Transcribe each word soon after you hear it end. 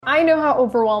I know how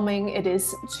overwhelming it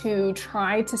is to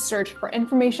try to search for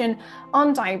information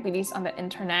on diabetes on the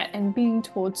internet, and being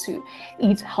told to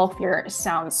eat healthier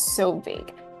sounds so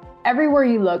vague. Everywhere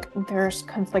you look, there's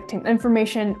conflicting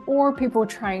information or people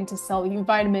trying to sell you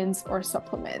vitamins or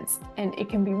supplements, and it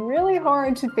can be really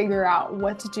hard to figure out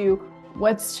what to do,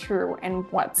 what's true, and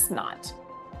what's not.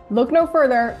 Look no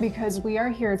further, because we are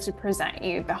here to present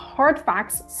you the hard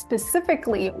facts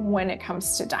specifically when it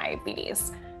comes to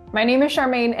diabetes. My name is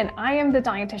Charmaine, and I am the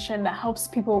dietitian that helps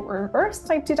people reverse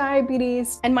type 2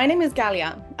 diabetes. And my name is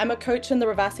Galia. I'm a coach in the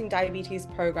Reversing Diabetes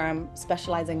program,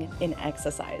 specializing in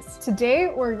exercise.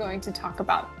 Today, we're going to talk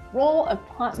about the role of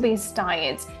plant-based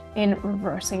diets in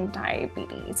reversing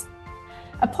diabetes.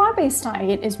 A plant-based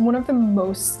diet is one of the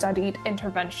most studied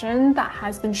interventions that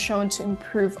has been shown to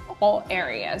improve all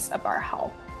areas of our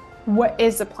health. What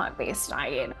is a plant-based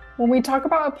diet? When we talk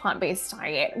about a plant-based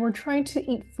diet, we're trying to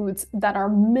eat foods that are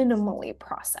minimally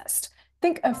processed.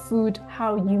 Think of food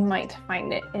how you might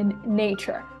find it in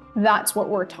nature. That's what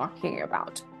we're talking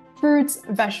about. Fruits,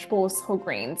 vegetables, whole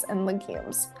grains, and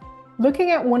legumes.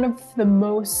 Looking at one of the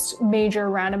most major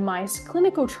randomized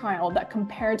clinical trial that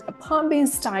compared a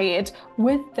plant-based diet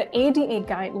with the ADA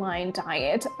guideline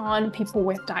diet on people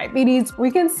with diabetes,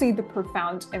 we can see the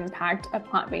profound impact a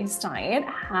plant-based diet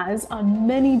has on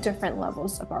many different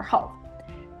levels of our health.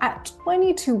 At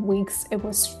 22 weeks, it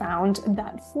was found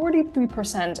that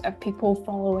 43% of people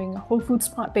following a whole foods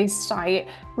plant-based diet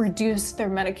reduced their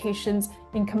medications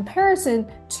in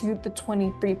comparison to the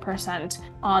 23%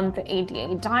 on the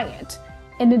ADA diet.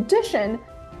 In addition,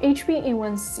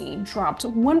 HbA1c dropped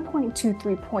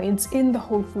 1.23 points in the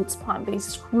whole foods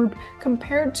plant-based group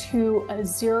compared to a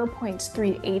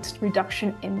 0.38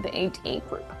 reduction in the ADA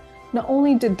group. Not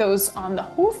only did those on the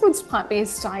whole foods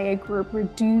plant-based diet group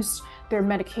reduce their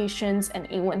medications and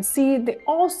A1C, they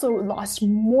also lost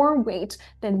more weight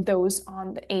than those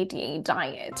on the ADA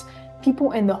diet.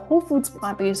 People in the whole foods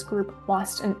plant-based group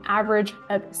lost an average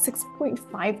of 6.5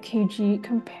 kg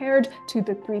compared to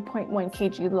the 3.1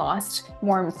 kg lost.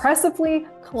 More impressively,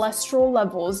 cholesterol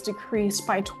levels decreased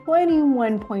by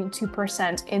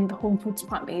 21.2% in the whole foods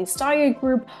plant-based diet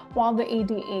group, while the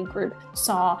ADA group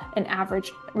saw an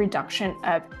average reduction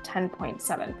of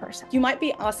 10.7%. You might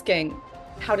be asking,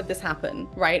 how did this happen,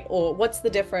 right? Or what's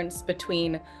the difference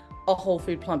between a whole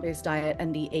food plant-based diet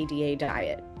and the ADA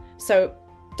diet? So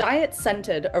diets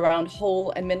centered around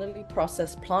whole and minimally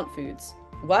processed plant foods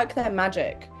work their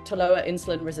magic to lower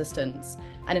insulin resistance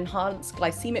and enhance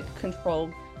glycemic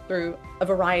control through a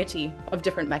variety of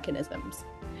different mechanisms.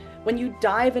 When you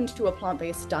dive into a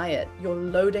plant-based diet, you're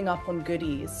loading up on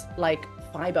goodies like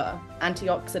fiber,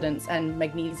 antioxidants, and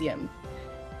magnesium.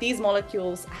 These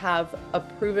molecules have a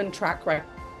proven track record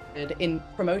in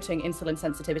promoting insulin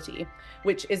sensitivity,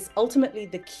 which is ultimately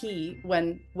the key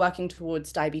when working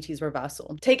towards diabetes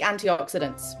reversal. Take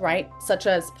antioxidants, right? Such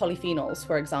as polyphenols,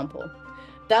 for example.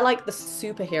 They're like the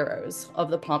superheroes of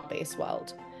the plant-based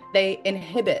world. They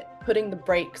inhibit putting the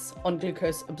brakes on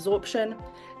glucose absorption.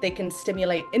 They can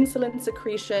stimulate insulin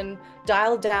secretion,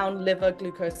 dial down liver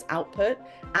glucose output,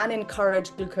 and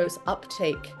encourage glucose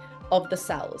uptake of the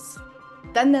cells.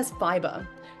 Then there's fiber.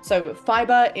 So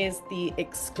fiber is the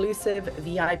exclusive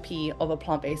VIP of a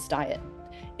plant-based diet.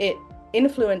 It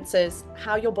influences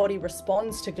how your body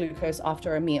responds to glucose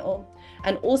after a meal,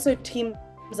 and also teams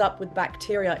up with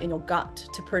bacteria in your gut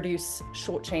to produce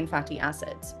short-chain fatty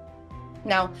acids.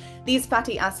 Now, these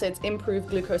fatty acids improve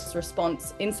glucose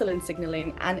response, insulin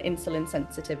signaling, and insulin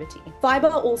sensitivity. Fiber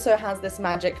also has this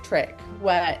magic trick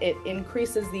where it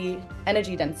increases the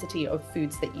energy density of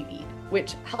foods that you eat,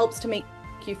 which helps to make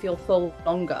you feel full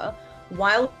longer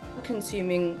while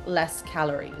consuming less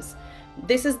calories.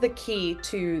 This is the key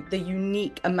to the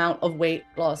unique amount of weight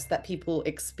loss that people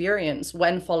experience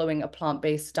when following a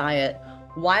plant-based diet,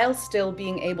 while still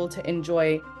being able to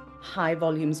enjoy high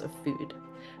volumes of food.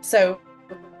 So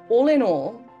all in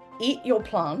all, eat your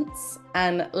plants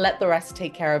and let the rest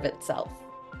take care of itself.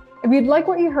 If you'd like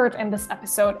what you heard in this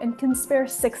episode and can spare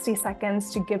 60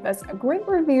 seconds to give us a great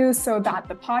review so that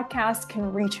the podcast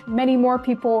can reach many more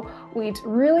people, we'd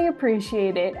really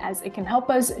appreciate it, as it can help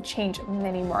us change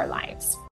many more lives.